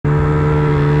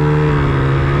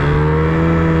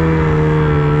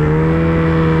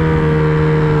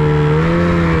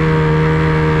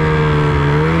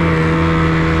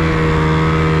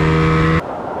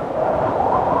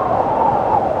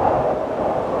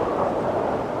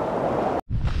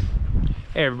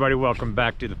Hey everybody, welcome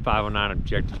back to the 509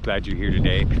 Objectives. Glad you're here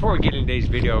today. Before we get into today's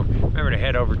video, remember to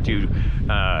head over to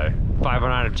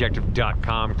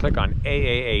 509objective.com, click on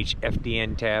AAH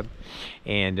FDN tab,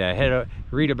 and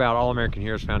read about All American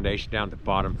Heroes Foundation down at the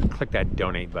bottom. Click that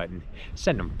donate button.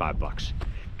 Send them $5.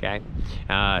 Okay.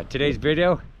 Today's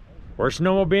video, we're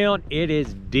snowmobiling. It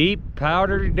is deep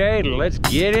powder today. Let's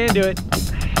get into it.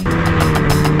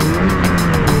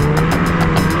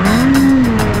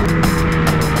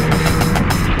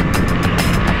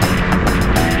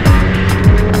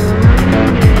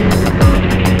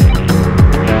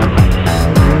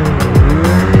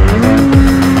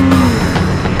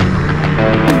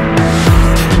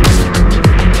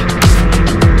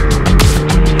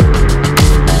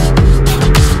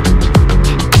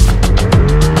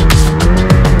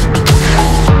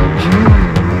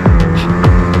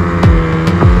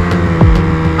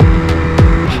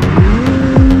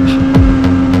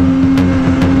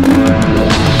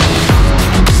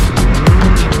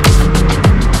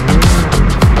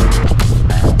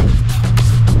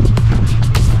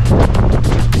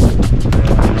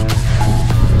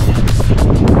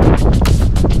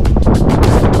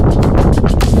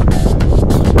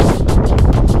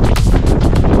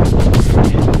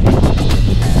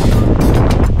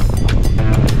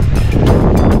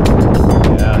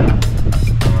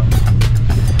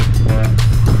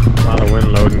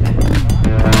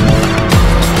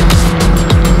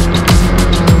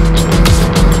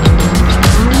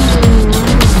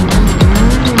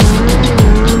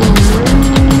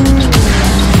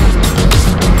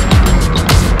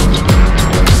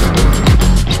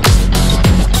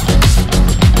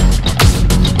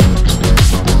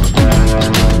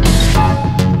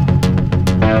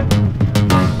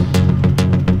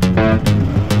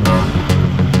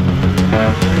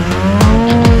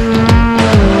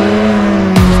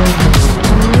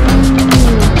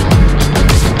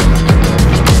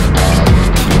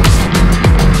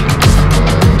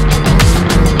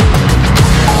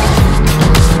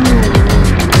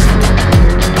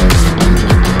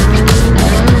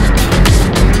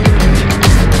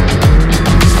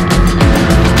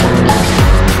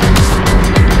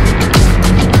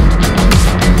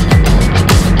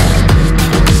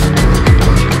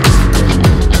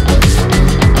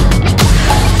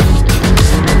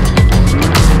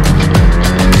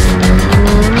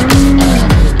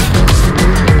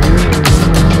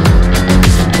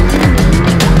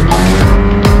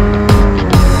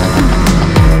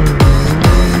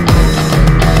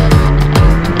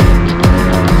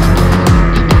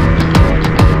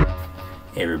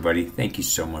 Everybody, thank you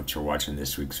so much for watching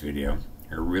this week's video.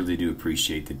 I really do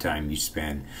appreciate the time you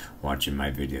spend watching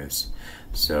my videos.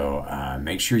 So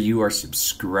make sure you are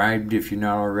subscribed if you're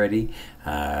not already.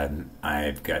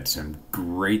 I've got some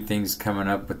great things coming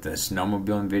up with the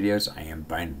snowmobiling videos. I am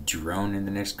buying a drone in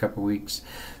the next couple weeks,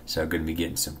 so I'm going to be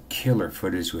getting some killer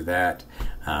footage with that.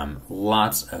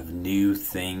 Lots of new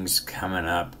things coming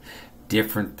up,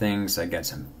 different things. I got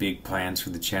some big plans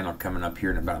for the channel coming up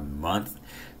here in about a month.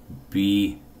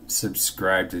 Be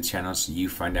subscribed to the channel so you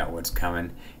find out what's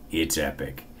coming. It's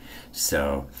epic.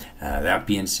 So that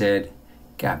being said,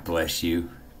 God bless you,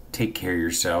 take care of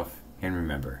yourself, and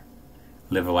remember,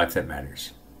 live a life that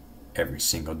matters every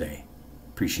single day.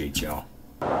 Appreciate y'all.